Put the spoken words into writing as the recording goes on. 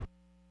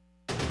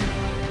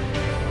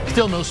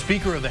Still no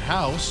Speaker of the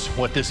House.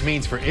 What this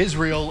means for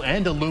Israel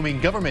and a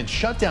looming government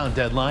shutdown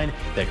deadline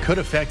that could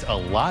affect a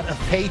lot of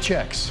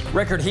paychecks.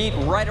 Record heat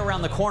right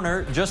around the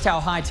corner, just how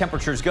high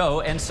temperatures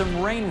go, and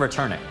some rain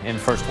returning in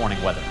first warning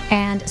weather.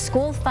 And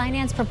school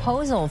finance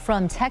proposal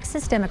from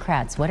Texas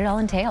Democrats, what it all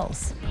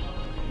entails.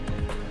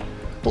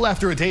 Well,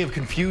 after a day of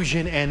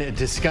confusion and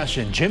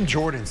discussion, Jim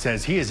Jordan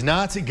says he is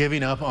not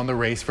giving up on the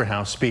race for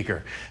House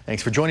Speaker.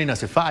 Thanks for joining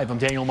us at 5. I'm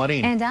Daniel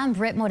Marin. And I'm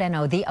Britt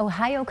Moreno. The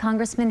Ohio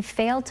congressman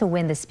failed to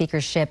win the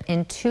speakership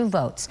in 2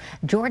 votes.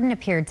 Jordan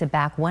appeared to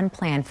back one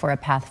plan for a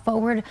path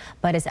forward,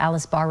 but as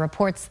Alice Barr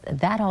reports,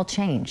 that all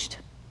changed.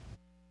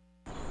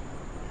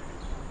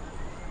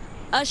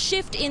 A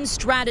shift in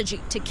strategy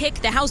to kick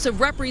the House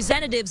of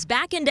Representatives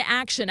back into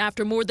action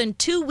after more than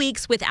 2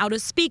 weeks without a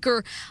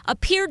speaker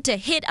appeared to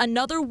hit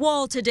another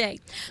wall today.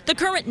 The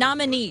current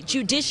nominee,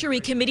 Judiciary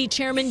Committee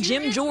Chairman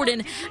Jim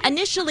Jordan,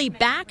 initially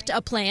backed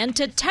a plan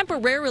to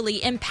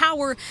temporarily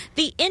empower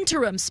the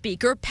interim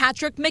Speaker,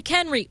 Patrick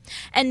McHenry,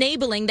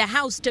 enabling the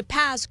House to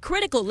pass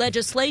critical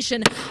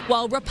legislation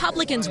while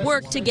Republicans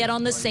work to get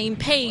on the same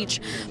page.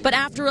 But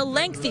after a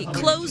lengthy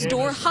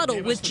closed-door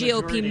huddle with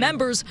GOP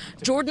members,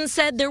 Jordan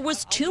said there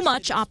was too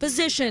much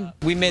opposition.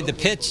 We made the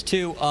pitch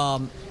to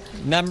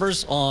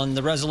members on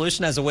the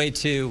resolution as a way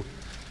to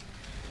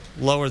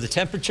lower the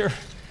temperature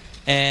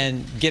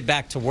and get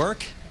back to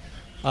work.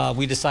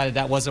 We decided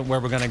that wasn't where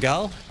we're going to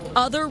go.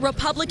 Other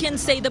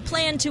Republicans say the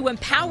plan to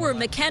empower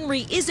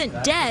McHenry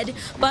isn't dead,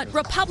 but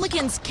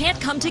Republicans can't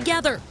come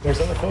together.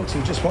 There's other folks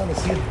who just want to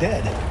see it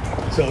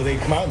dead, so they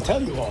come out and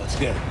tell you all it's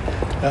dead.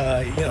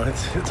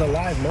 It's a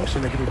live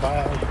motion that can be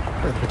filed,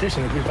 or a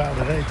petition that can be filed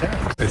at any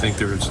time. I think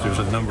there's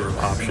a number of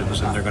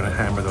options, and they're going to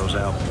hammer those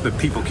out. But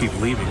people keep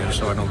leaving it,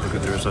 so I don't think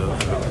that there's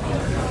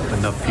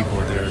enough people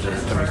there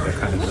to make that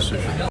kind of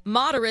decision.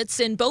 Moderates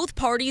in both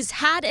parties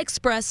had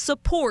expressed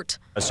support,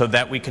 so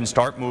that we can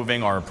start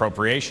moving our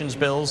appropriations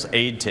bills,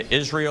 aid to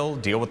Israel,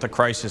 deal with the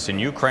crisis in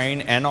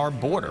Ukraine and our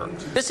border.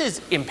 This is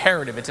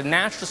imperative. It's a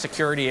national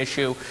security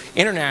issue,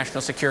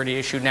 international security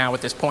issue now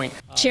at this point.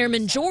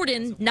 Chairman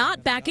Jordan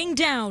not backing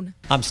down.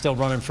 I'm still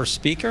running for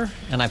Speaker,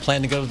 and I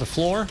plan to go to the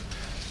floor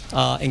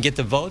and get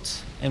the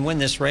votes and win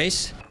this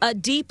race. A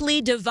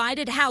deeply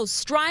divided House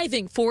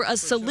striving for a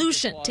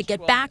solution to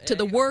get back to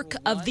the work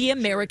of the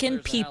American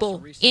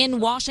people. In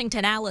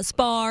Washington, Alice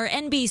Barr,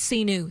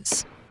 NBC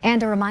News.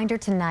 And a reminder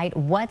tonight,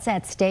 what's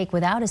at stake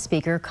without a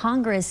speaker?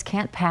 Congress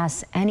can't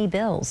pass any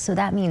bills. So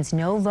that means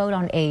no vote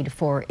on aid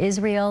for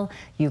Israel,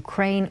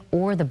 Ukraine,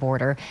 or the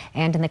border.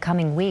 And in the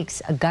coming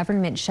weeks, a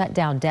government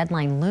shutdown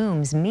deadline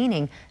looms,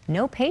 meaning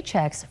no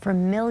paychecks for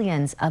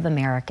millions of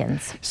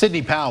Americans.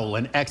 Sidney Powell,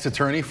 an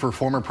ex-attorney for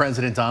former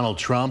President Donald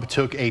Trump,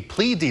 took a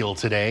plea deal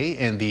today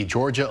in the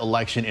Georgia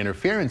election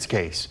interference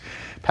case.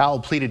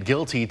 Powell pleaded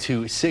guilty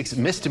to 6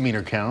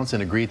 misdemeanor counts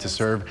and agreed to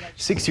serve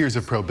 6 years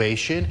of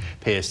probation,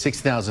 pay a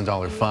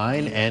 $6,000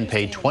 fine, and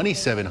pay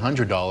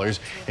 $2,700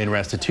 in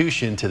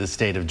restitution to the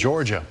state of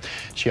Georgia.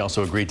 She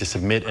also agreed to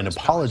submit an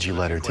apology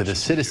letter to the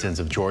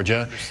citizens of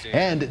Georgia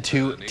and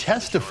to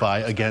testify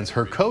against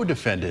her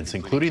co-defendants,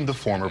 including the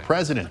former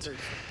president.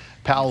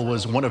 Powell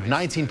was one of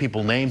 19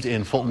 people named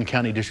in Fulton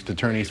County District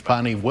Attorney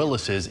Fani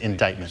Willis's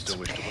indictment.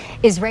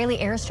 Israeli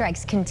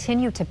airstrikes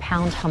continue to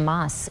pound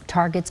Hamas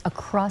targets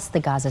across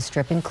the Gaza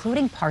Strip,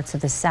 including parts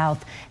of the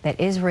south that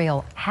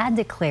Israel had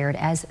declared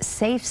as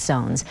safe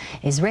zones.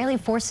 Israeli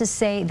forces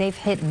say they've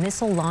hit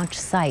missile launch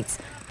sites,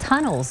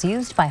 tunnels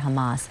used by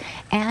Hamas,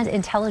 and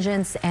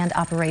intelligence and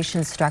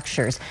operations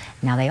structures.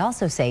 Now they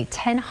also say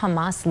 10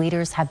 Hamas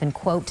leaders have been,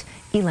 quote,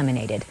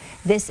 eliminated.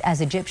 This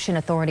as Egyptian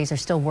authorities are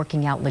still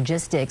working out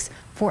logistics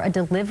for a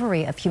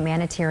delivery of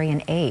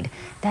humanitarian aid.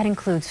 That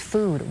includes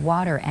food,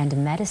 water, and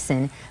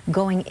medicine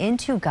going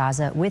into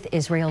Gaza with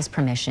Israel's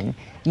permission.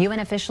 UN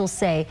officials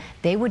say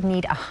they would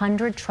need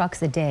 100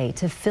 trucks a day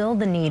to fill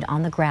the need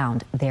on the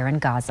ground there in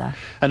Gaza.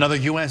 Another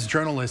U.S.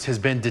 journalist has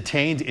been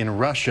detained in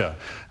Russia.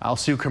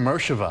 Alsu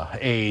Kamersheva,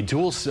 a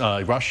dual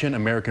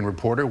Russian-American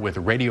reporter with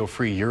Radio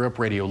Free Europe,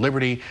 Radio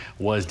Liberty,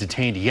 was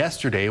detained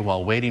yesterday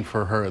while waiting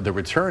for the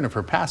return of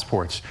her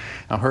passports.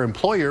 Now, her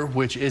employer,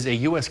 which is a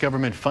U.S.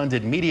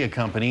 government-funded media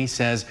company,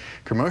 says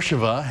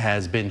Kamersheva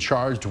has been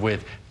charged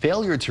with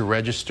failure to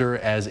register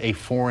as a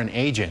foreign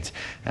agent.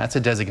 That's a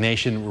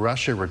designation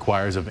Russia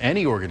requires of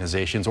any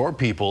organizations or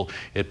people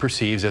it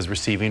perceives as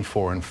receiving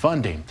foreign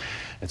funding.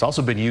 It's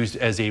also been used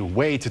as a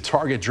way to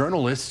target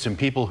journalists and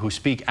people who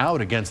speak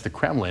out against the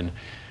Kremlin.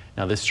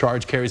 Now, this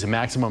charge carries a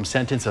maximum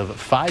sentence of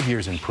 5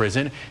 years in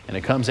prison, and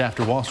it comes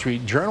after Wall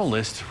Street Journal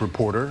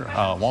reporter,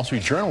 Evan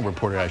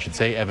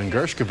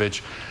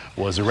Gershkovich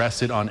was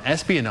arrested on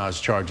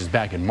espionage charges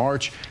back in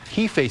March.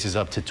 He faces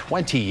up to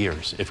 20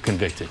 years if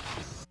convicted.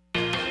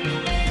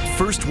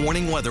 First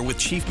warning weather with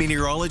Chief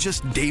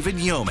Meteorologist David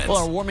Yeomans. Well,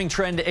 our warming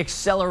trend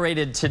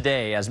accelerated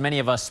today as many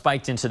of us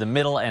spiked into the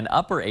middle and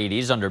upper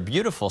 80s under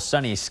beautiful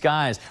sunny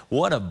skies.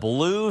 What a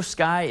blue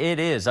sky it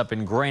is up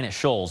in Granite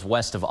Shoals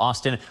west of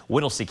Austin.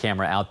 Whittlesey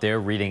camera out there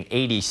reading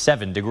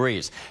 87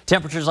 degrees.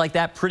 Temperatures like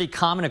that pretty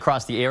common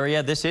across the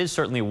area. This is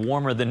certainly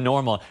warmer than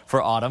normal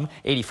for autumn.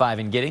 85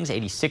 in Giddings,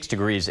 86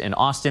 degrees in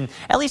Austin.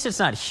 At least it's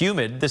not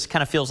humid. This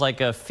kind of feels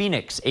like a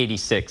Phoenix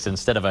 86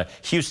 instead of a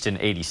Houston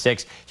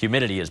 86.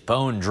 Humidity is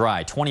bone dry.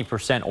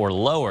 20% or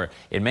lower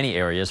in many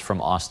areas from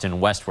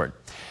Austin westward.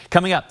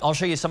 Coming up, I'll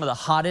show you some of the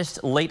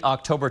hottest late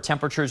October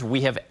temperatures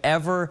we have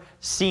ever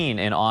seen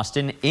in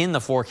Austin in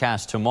the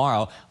forecast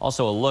tomorrow.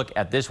 Also a look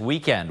at this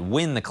weekend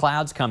when the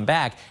clouds come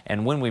back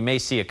and when we may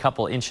see a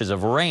couple inches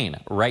of rain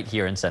right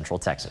here in Central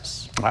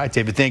Texas. All right,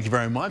 David, thank you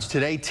very much.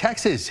 Today,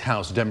 Texas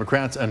House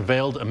Democrats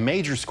unveiled a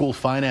major school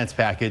finance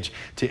package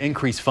to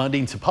increase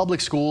funding to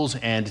public schools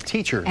and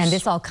teachers. And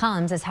this all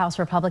comes as House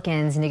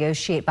Republicans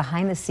negotiate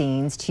behind the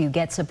scenes to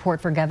get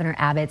support for Governor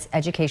Abbott's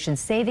Education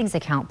Savings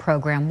Account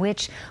program,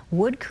 which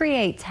would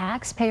create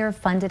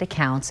taxpayer-funded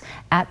accounts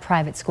at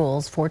private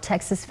schools for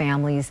Texas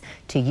families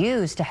to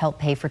use to help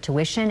pay for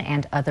tuition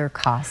and other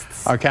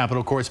costs. Our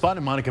Capitol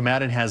correspondent Monica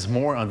Madden has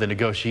more on the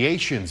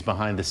negotiations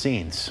behind the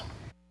scenes.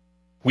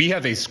 We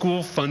have a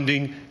school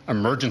funding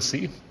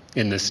emergency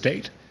in this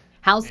state.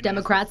 House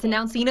Democrats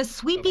announcing a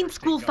sweeping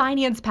school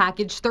finance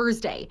package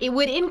Thursday. It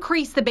would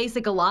increase the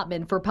basic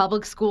allotment for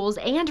public schools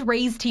and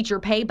raise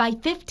teacher pay by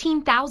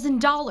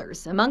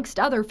 $15,000, amongst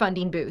other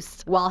funding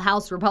boosts. While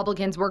House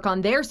Republicans work on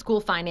their school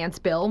finance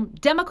bill,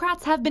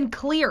 Democrats have been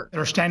clear.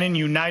 They're standing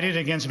united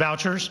against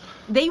vouchers.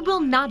 They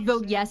will not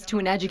vote yes to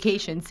an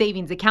education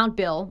savings account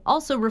bill,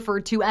 also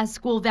referred to as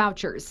school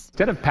vouchers.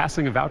 Instead of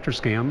passing a voucher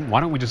scam, why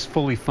don't we just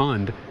fully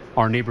fund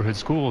our neighborhood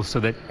schools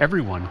so that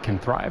everyone can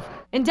thrive?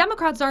 And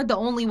Democrats aren't the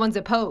only ones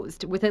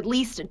opposed, with at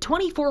least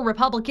 24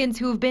 Republicans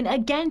who have been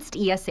against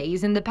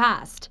ESAs in the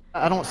past.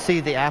 I don't see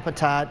the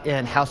appetite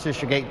in House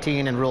District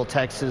 18 in rural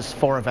Texas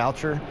for a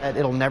voucher.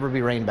 It'll never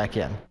be reined back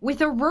in.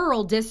 With a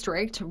rural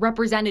district,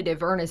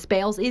 Representative Ernest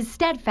Bales is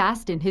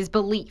steadfast in his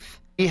belief.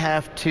 We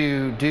have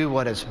to do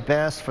what is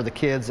best for the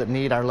kids that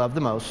need our love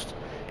the most,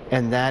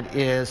 and that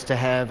is to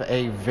have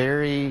a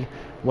very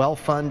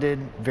well-funded,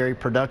 very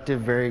productive,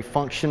 very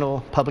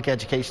functional public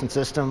education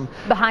system.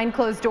 Behind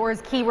closed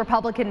doors, key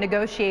Republican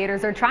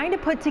negotiators are trying to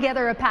put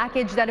together a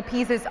package that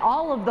appeases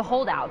all of the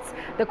holdouts.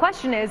 The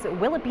question is,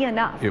 will it be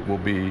enough? It will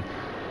be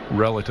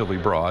relatively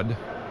broad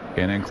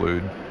and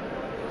include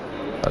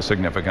a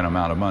significant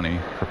amount of money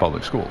for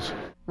public schools.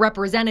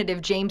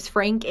 Representative James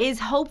Frank is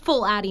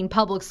hopeful adding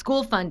public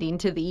school funding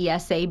to the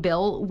ESA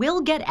bill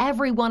will get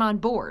everyone on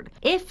board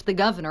if the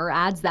governor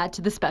adds that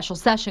to the special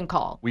session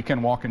call. We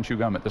can walk and chew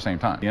gum at the same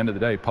time. At the end of the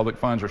day, public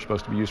funds are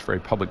supposed to be used for a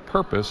public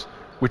purpose,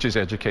 which is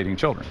educating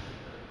children.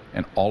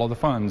 And all of the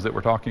funds that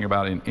we're talking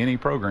about in any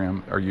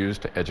program are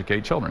used to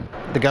educate children.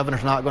 The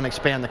governor's not going to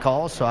expand the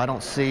calls, so I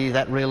don't see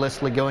that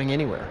realistically going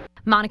anywhere.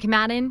 Monica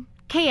Madden,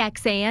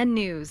 KXAN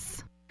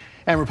News.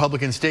 And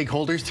Republican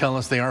stakeholders tell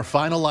us they are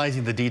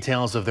finalizing the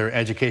details of their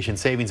education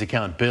savings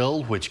account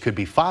bill, which could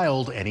be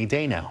filed any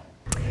day now.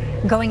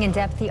 Going in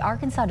depth, the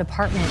Arkansas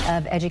Department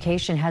of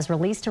Education has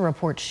released a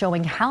report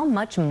showing how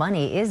much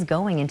money is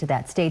going into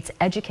that state's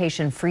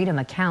Education Freedom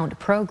Account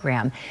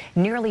program.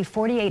 Nearly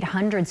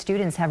 4,800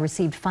 students have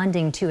received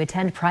funding to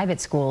attend private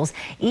schools.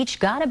 Each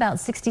got about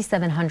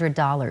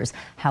 $6,700.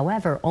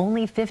 However,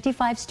 only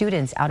 55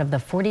 students out of the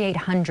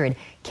 4,800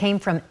 came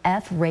from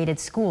F-rated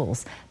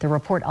schools. The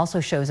report also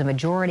shows a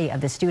majority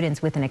of the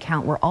students with an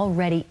account were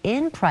already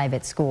in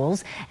private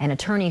schools. An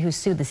attorney who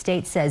sued the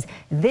state says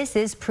this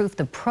is proof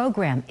the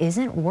program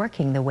isn't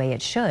working the way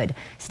it should.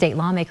 State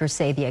lawmakers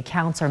say the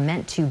accounts are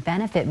meant to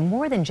benefit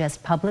more than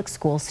just public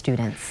school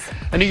students.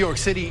 A New York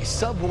City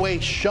subway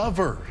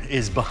shover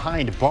is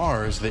behind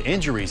bars. The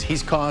injuries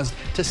he's caused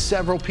to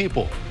several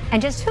people.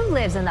 And just who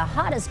lives in the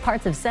hottest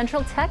parts of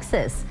Central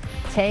Texas?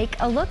 Take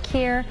a look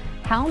here.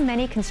 How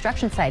many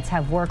construction sites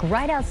have work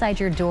right outside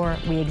your door?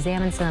 We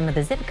examined some of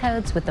the zip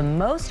codes with the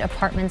most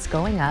apartments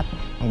going up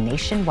and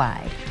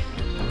nationwide.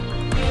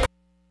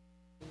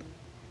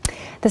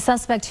 The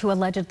suspect who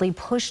allegedly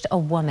pushed a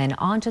woman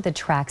onto the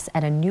tracks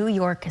at a New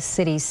York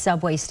City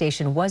subway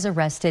station was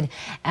arrested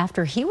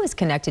after he was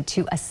connected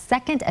to a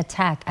second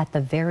attack at the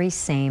very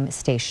same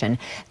station.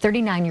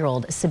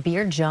 39-year-old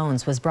Sabir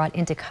Jones was brought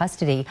into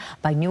custody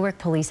by Newark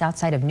police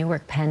outside of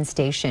Newark Penn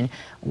Station,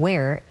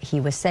 where he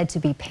was said to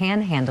be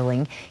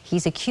panhandling.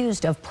 He's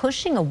accused of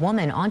pushing a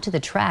woman onto the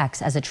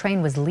tracks as a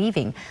train was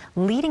leaving,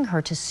 leading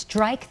her to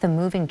strike the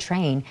moving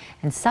train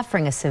and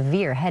suffering a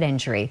severe head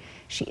injury.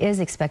 She is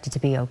expected to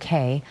be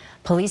okay.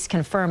 Police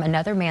confirm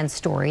another man's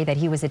story that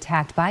he was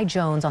attacked by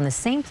Jones on the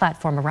same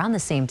platform around the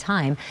same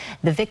time.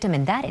 The victim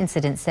in that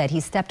incident said he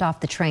stepped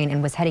off the train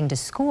and was heading to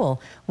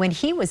school when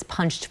he was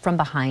punched from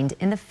behind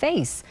in the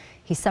face.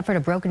 He suffered a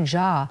broken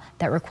jaw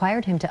that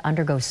required him to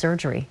undergo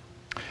surgery.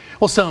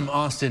 Well, some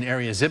Austin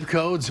area zip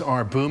codes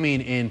are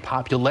booming in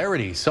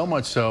popularity, so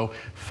much so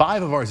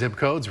 5 of our zip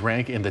codes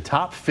rank in the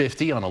top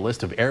 50 on a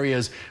list of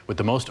areas with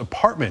the most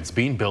apartments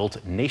being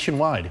built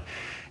nationwide.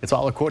 It's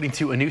all according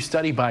to a new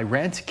study by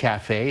Rent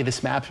Cafe.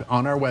 This map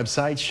on our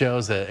website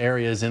shows the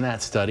areas in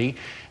that study,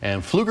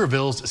 and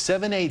Pflugerville's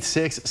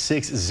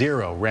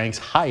 78660 ranks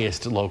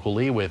highest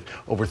locally with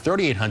over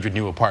 3,800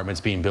 new apartments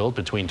being built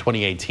between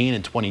 2018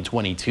 and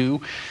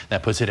 2022.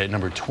 That puts it at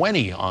number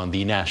 20 on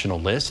the national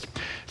list.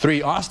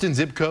 3 Austin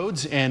zip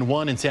codes and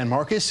 1 in San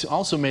Marcos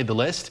also made the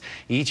list.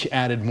 Each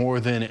added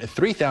more than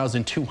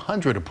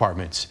 3,200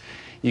 apartments.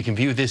 You can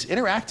view this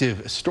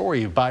interactive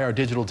story by our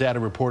digital data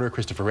reporter,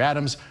 Christopher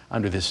Adams,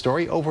 under this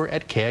story over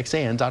at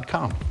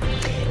KXAN.com.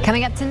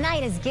 Coming up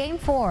tonight is Game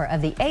 4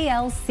 of the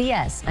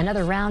ALCS.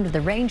 Another round of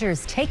the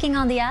Rangers taking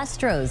on the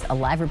Astros. A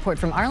live report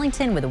from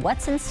Arlington with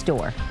what's in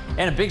store.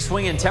 And a big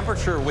swing in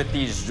temperature with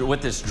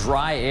this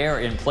dry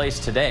air in place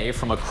today,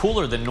 from a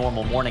cooler than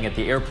normal morning at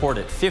the airport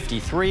at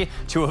 53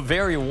 to a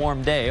very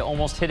warm day,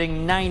 almost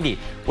hitting 90.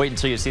 Wait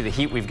until you see the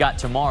heat we've got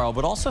tomorrow,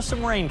 but also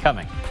some rain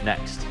coming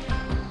next.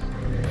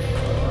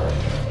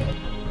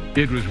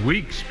 It was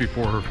weeks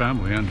before her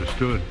family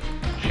understood.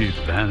 She'd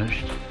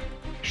vanished.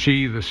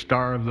 She, the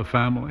star of the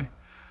family,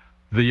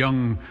 the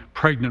young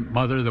pregnant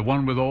mother, the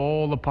one with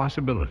all the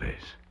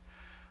possibilities.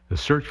 The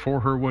search for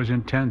her was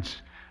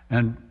intense,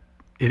 and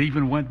it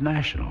even went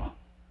national.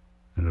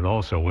 And it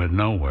also went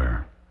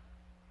nowhere.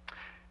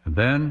 And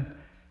then,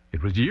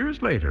 it was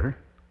years later,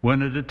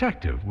 when a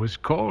detective was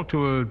called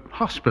to a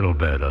hospital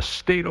bed a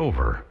state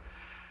over.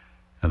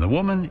 And the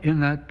woman in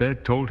that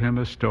bed told him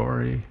a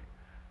story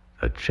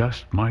that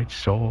just might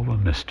solve a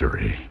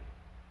mystery.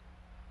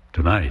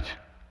 Tonight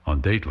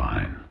on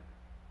Dateline.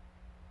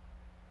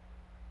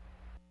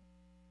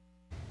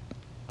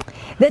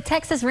 The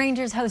Texas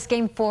Rangers host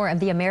Game 4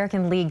 of the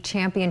American League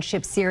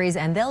Championship Series,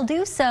 and they'll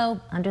do so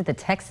under the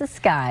Texas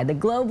sky. The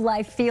Globe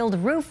Life Field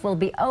roof will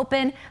be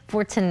open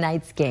for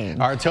tonight's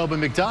game. Our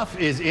Tobin McDuff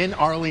is in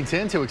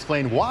Arlington to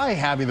explain why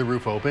having the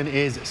roof open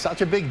is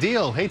such a big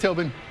deal. Hey,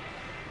 Tobin.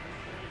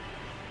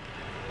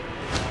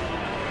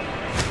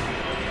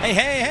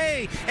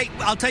 Hey,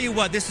 I'll tell you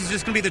what, this is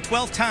just going to be the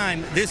 12th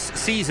time this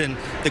season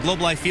the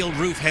Globe Life Field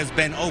roof has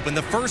been open.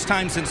 The first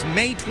time since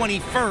May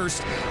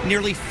 21st,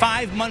 nearly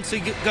 5 months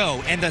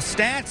ago. And the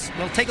stats,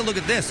 well, take a look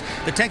at this.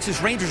 The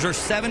Texas Rangers are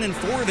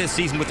 7-4 this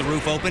season with the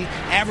roof open,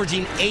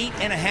 averaging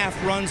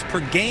 8.5 runs per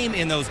game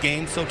in those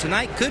games. So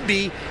tonight could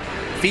be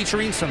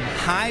featuring some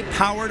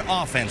high-powered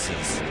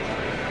offenses.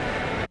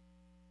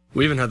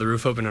 We haven't had the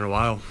roof open in a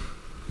while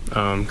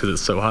because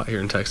it's so hot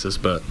here in Texas,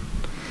 but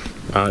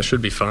it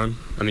should be fun.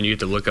 I mean, you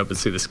get to look up and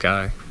see the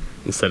sky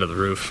instead of the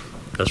roof.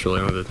 That's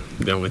really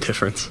the only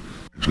difference.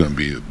 It's going to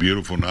be a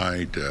beautiful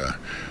night.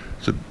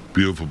 It's a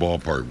beautiful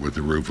ballpark with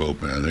the roof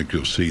open. I think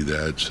you'll see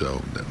that.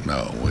 So,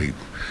 no, I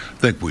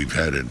think we've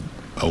had it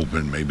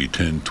open maybe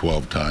 10,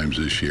 12 times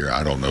this year.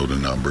 I don't know the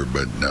number,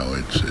 but no,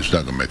 it's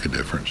not going to make a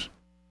difference.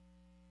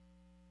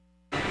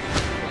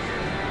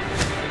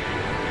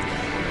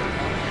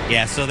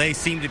 Yeah, so they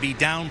seem to be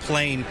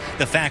downplaying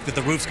the fact that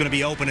the roof's going to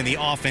be open and the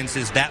offense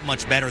is that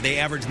much better. They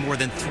average more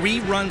than 3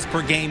 runs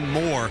per game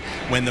more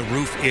when the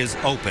roof is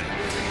open.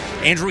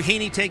 Andrew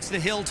Heaney takes the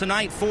hill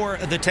tonight for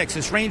the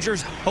Texas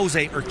Rangers.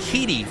 Jose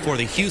Urquidy for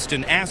the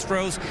Houston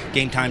Astros.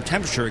 Game time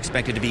temperature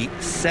expected to be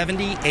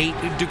 78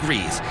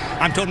 degrees.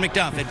 I'm Tobin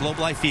McDuff at Globe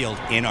Life Field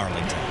in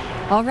Arlington.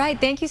 All right,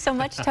 thank you so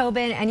much,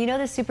 Tobin. And you know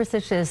the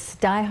superstitious,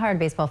 die-hard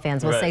baseball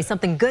fans will say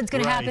something good's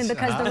going to happen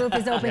because the roof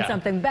is open,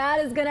 something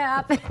bad is going to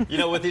happen. You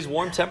know, with these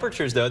warm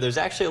temperatures, though, there's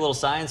actually a little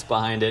science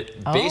behind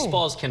it.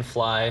 Baseballs can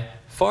fly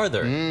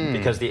farther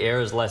because the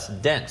air is less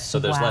dense, so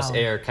there's less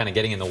air kind of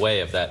getting in the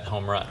way of that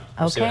home run.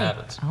 We'll see what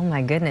happens. Oh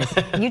my goodness,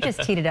 you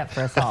just teed it up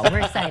for us all.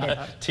 We're excited.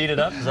 Teed it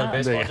up? Is that a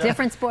baseball?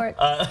 Different sport.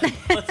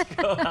 Let's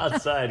go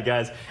outside,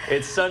 guys.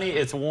 It's sunny,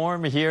 it's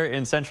warm here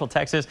in Central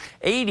Texas.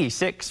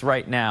 86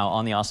 right now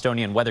on the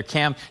Austonian weather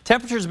cam.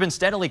 Temperatures have been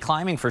steadily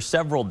climbing for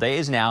several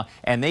days now,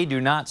 and they do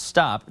not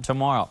stop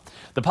tomorrow.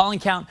 The pollen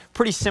count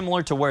pretty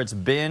similar to where it's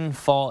been.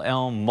 Fall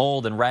elm,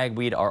 mold, and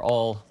ragweed are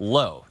all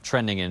low,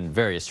 trending in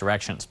various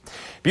directions.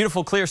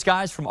 Beautiful clear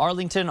skies from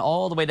Arlington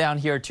all the way down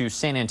here to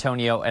San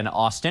Antonio and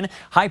Austin.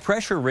 High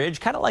pressure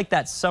ridge, kind of like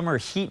that summer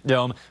heat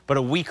dome, but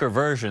a weaker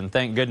version,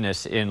 thank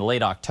goodness, in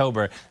late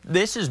October.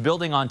 This is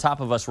building on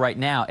top of us right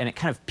now, and it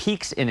kind of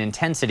peaks in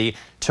intensity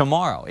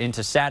tomorrow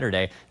into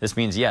Saturday. This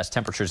means, yes,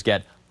 temperatures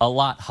get a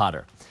lot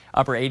hotter.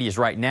 Upper 80s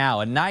right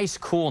now. A nice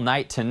cool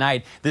night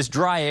tonight. This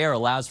dry air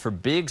allows for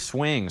big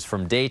swings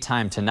from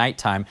daytime to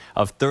nighttime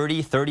of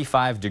 30,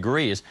 35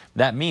 degrees.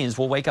 That means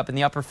we'll wake up in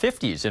the upper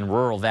 50s in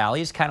rural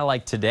valleys, kind of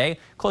like today,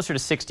 closer to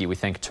 60, we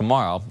think,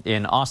 tomorrow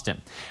in Austin.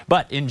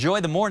 But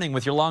enjoy the morning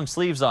with your long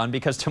sleeves on,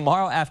 because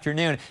tomorrow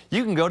afternoon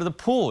you can go to the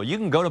pool. You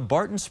can go to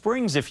Barton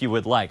Springs if you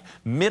would like.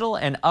 Middle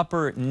and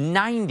upper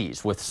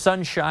 90s with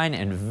sunshine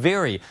and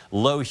very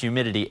low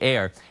humidity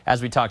air.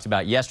 As we talked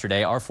about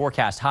yesterday, our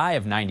forecast high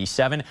of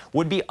 97.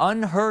 would be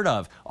unheard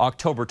of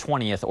October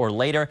 20th or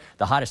later.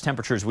 The hottest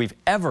temperatures we've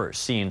ever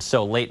seen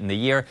so late in the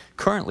year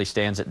currently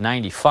stands at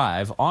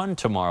 95 on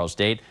tomorrow's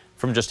date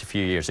from just a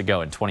few years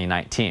ago in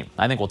 2019.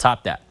 I think we'll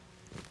top that.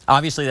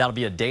 Obviously, that'll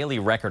be a daily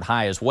record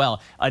high as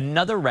well.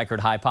 Another record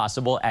high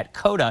possible at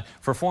COTA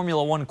for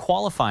Formula One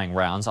qualifying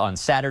rounds on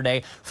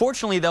Saturday.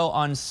 Fortunately, though,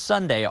 on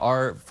Sunday,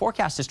 our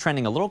forecast is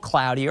trending a little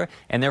cloudier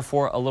and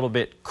therefore a little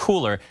bit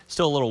cooler.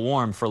 Still a little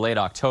warm for late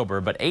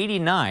October, but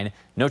 89.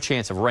 No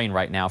chance of rain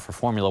right now for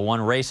Formula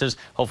One races.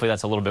 Hopefully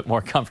that's a little bit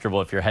more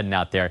comfortable if you're heading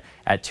out there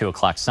at 2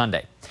 o'clock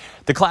Sunday.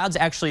 The clouds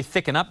actually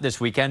thicken up this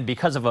weekend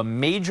because of a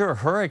major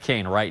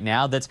hurricane right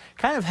now that's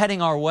kind of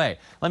heading our way.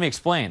 Let me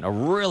explain. A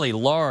really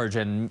large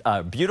and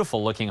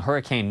beautiful looking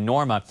Hurricane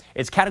Norma.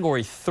 It's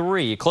Category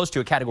 3, close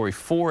to a Category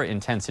 4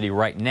 intensity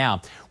right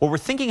now. What we're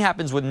thinking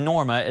happens with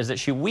Norma is that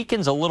she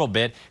weakens a little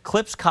bit,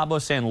 clips Cabo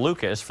San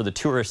Lucas for the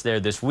tourists there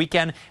this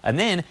weekend, and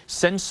then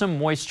sends some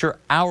moisture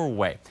our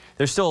way.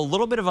 There's still a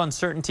little bit of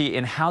uncertainty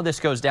in how this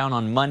goes down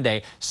on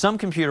Monday. Some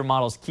computer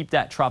models keep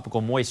that tropical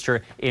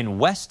moisture in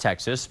West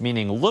Texas,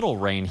 meaning little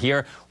rain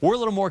here. We're a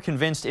little more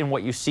convinced in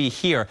what you see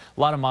here. A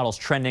lot of models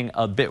trending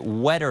a bit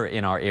wetter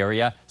in our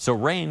area, so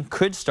rain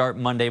could start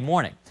Monday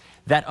morning.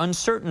 That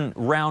uncertain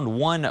round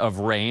 1 of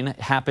rain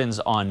happens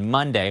on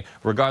Monday.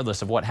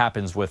 Regardless of what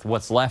happens with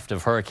what's left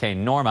of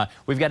Hurricane Norma,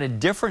 we've got a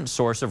different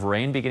source of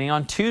rain beginning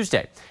on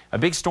Tuesday. A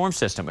big storm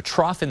system, a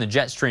trough in the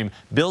jet stream,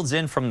 builds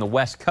in from the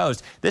west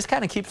coast. This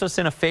kind of keeps us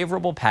in a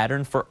favorable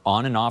pattern for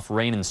on and off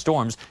rain and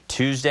storms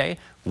Tuesday,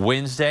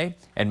 Wednesday,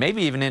 and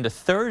maybe even into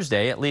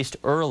Thursday, at least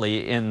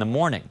early in the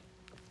morning.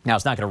 Now,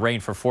 it's not going to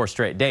rain for 4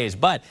 straight days,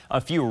 but a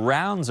few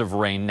rounds of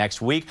rain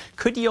next week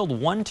could yield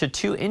 1 to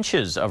 2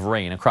 inches of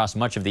rain across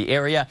much of the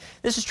area.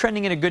 This is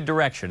trending in a good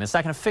direction. It's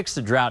not going to fix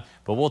the drought,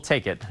 but we'll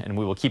take it, and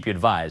we will keep you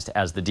advised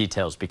as the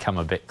details become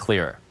a bit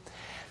clearer.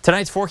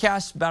 Tonight's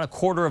forecast, about a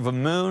quarter of a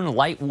moon,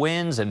 light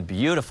winds and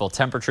beautiful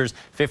temperatures,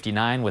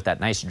 59 with that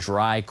nice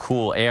dry,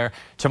 cool air.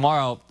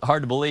 Tomorrow,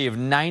 hard to believe,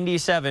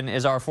 97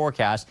 is our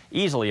forecast,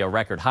 easily a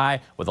record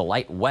high with a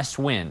light west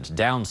wind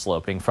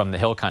downsloping from the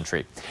hill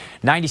country.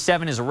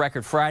 97 is a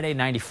record Friday,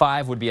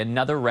 95 would be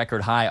another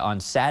record high on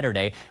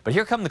Saturday. But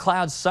here come the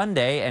clouds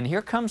Sunday, and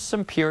here comes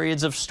some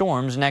periods of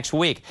storms next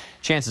week.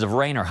 Chances of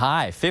rain are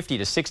high, 50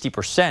 to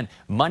 60%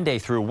 Monday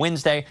through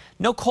Wednesday.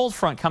 No cold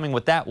front coming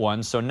with that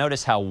one, so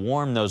notice how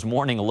warm those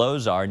morning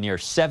lows are, near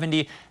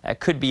 70. That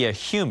could be a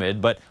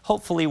humid but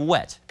hopefully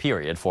wet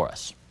period for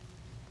us.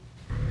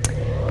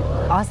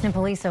 Austin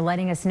police are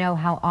letting us know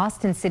how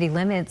Austin city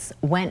limits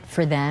went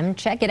for them.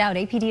 Check it out.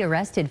 APD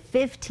arrested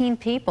 15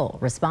 people,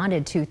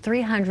 responded to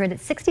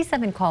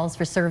 367 calls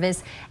for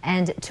service,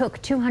 and took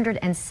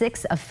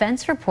 206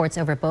 offense reports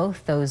over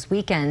both those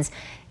weekends.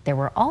 There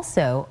were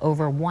also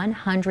over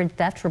 100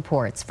 theft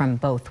reports from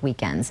both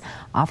weekends.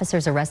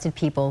 Officers arrested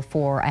people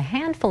for a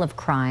handful of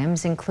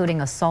crimes,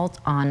 including assault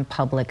on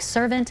public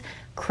servant,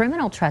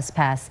 criminal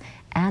trespass,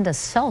 and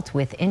assault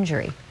with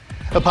injury.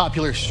 A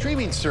popular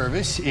streaming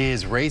service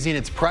is raising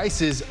its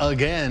prices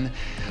again.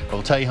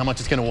 We'll tell you how much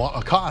it's going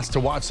to cost to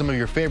watch some of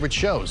your favorite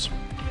shows.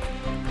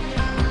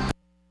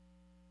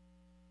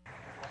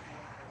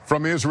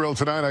 From Israel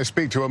tonight, I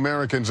speak to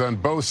Americans on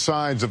both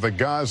sides of the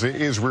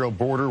Gaza-Israel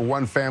border.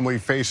 One family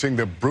facing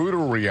the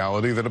brutal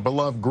reality that a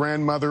beloved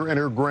grandmother and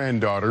her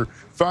granddaughter,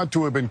 thought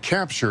to have been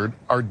captured,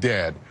 are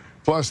dead.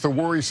 Plus, the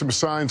worrisome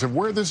signs of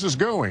where this is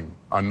going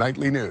on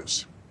Nightly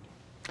News.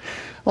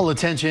 Well,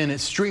 attention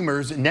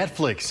streamers,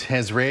 Netflix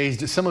has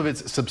raised some of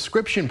its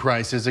subscription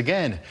prices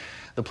again.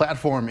 The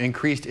platform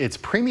increased its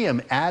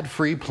premium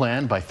ad-free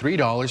plan by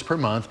 $3 per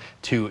month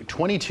to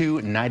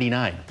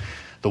 $22.99.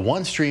 The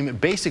one-stream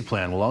basic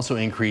plan will also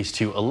increase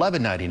to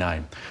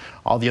 $11.99.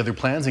 All the other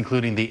plans,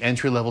 including the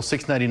entry-level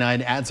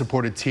 $6.99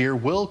 ad-supported tier,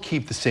 will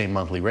keep the same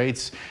monthly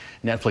rates.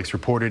 Netflix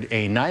reported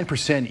a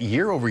 9%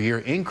 year-over-year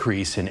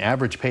increase in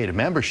average paid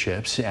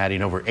memberships,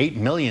 adding over 8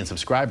 million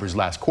subscribers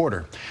last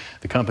quarter.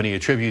 The company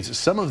attributes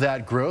some of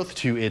that growth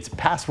to its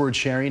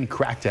password-sharing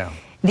crackdown.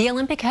 The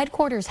Olympic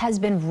headquarters has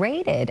been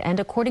raided,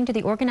 and according to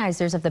the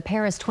organizers of the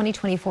Paris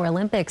 2024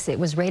 Olympics, it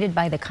was raided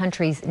by the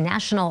country's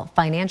national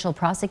financial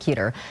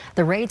prosecutor.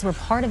 The raids were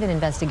part of an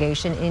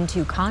investigation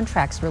into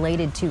contracts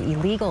related to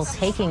illegal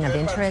taking of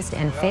interest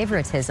and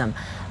favoritism.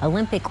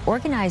 Olympic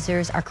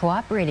organizers are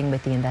cooperating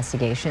with the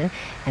investigation,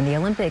 and the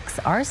Olympics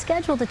are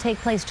scheduled to take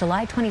place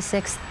July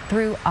 26th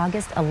through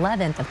August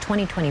 11th of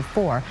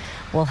 2024.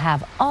 We'll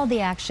have all the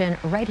action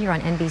right here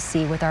on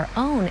NBC with our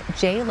own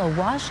J.Lo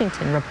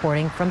Washington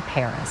reporting from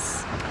Paris.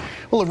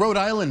 Well, a Rhode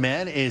Island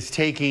man is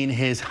taking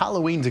his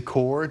Halloween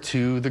decor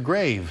to the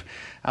grave.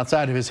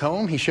 Outside of his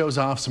home, he shows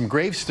off some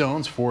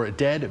gravestones for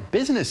dead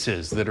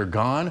businesses that are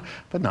gone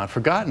but not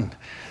forgotten.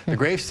 The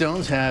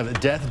gravestones have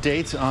death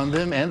dates on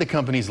them and the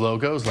company's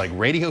logos like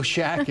Radio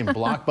Shack and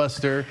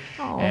Blockbuster.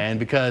 And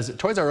because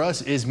Toys R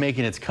Us is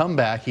making its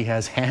comeback, he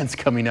has hands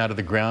coming out of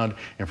the ground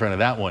in front of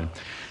that one.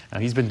 Now,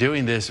 he's been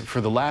doing this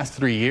for the last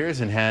 3 years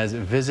and has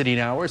visiting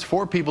hours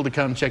for people to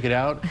come check it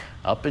out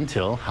up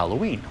until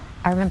Halloween.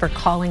 I remember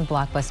calling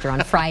Blockbuster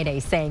on Friday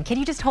saying, can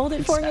you just hold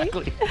it for me?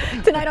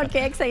 Tonight on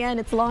KXAN,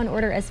 it's Law &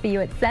 Order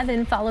SVU at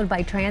 7, followed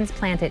by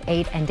Transplant at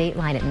 8 and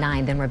Dateline at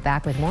 9. Then we're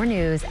back with more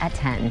news at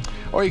 10.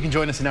 Or you can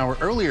join us an hour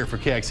earlier for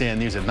KXAN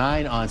News at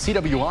 9 on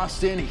CW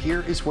Austin.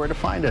 Here is where to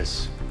find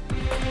us.